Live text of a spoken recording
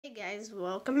Hey guys,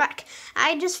 welcome back.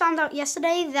 I just found out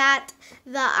yesterday that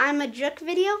the I'm a Jerk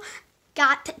video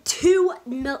got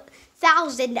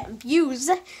 2,000 views.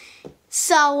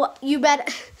 So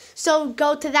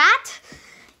go to that,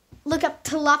 look up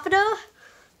Telephoto,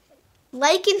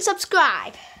 like and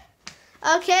subscribe.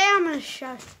 Okay, I'm gonna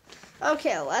show.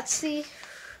 Okay, let's see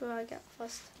who I got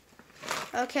first.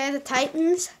 Okay, the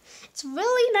Titans. It's a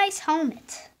really nice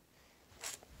helmet.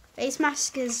 Face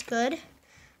mask is good.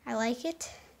 I like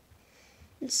it.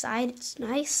 Inside, it's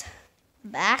nice.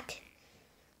 Back,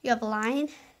 you have a lion,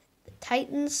 the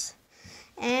Titans,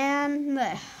 and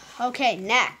okay,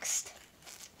 next.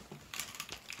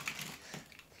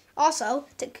 Also,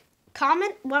 to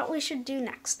comment what we should do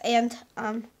next, and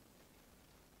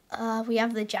we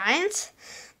have the Giants,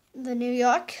 the New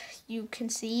York. You can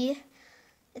see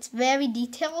it's very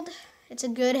detailed. It's a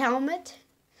good helmet.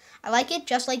 I like it,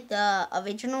 just like the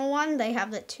original one. They have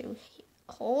the 2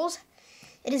 holes.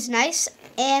 It is nice,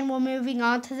 and we're moving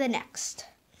on to the next.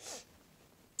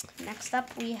 Next up,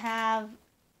 we have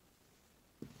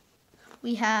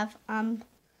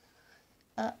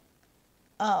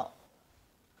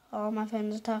all my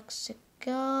friends are toxic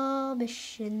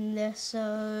garbage in their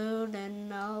soul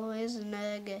and always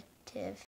negative.